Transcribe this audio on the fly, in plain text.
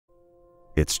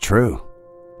It's true.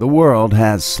 The world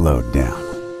has slowed down.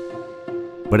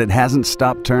 But it hasn't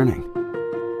stopped turning.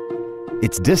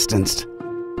 It's distanced,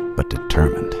 but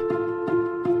determined.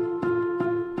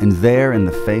 And there, in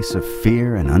the face of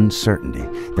fear and uncertainty,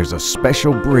 there's a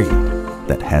special breed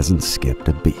that hasn't skipped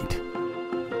a beat.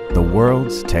 The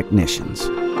world's technicians.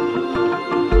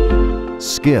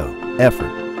 Skill,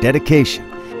 effort, dedication,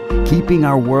 keeping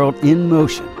our world in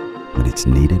motion when it's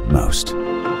needed most.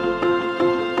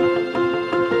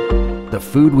 The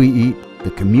food we eat,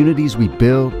 the communities we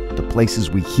build, the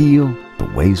places we heal, the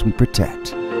ways we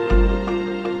protect.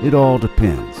 It all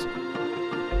depends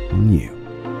on you.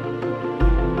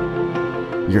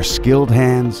 Your skilled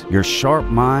hands, your sharp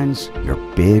minds, your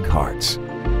big hearts.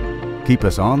 Keep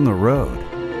us on the road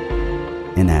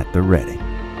and at the ready.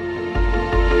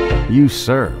 You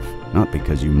serve, not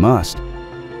because you must,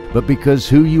 but because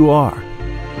who you are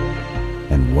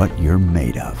and what you're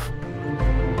made of.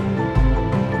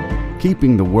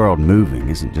 Keeping the world moving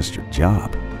isn't just your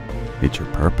job, it's your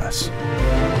purpose.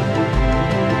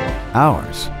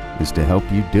 Ours is to help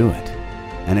you do it,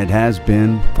 and it has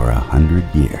been for 100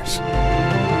 years.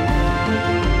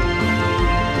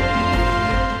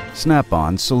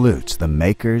 Snap-on salutes the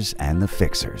makers and the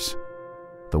fixers.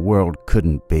 The world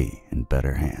couldn't be in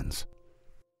better hands.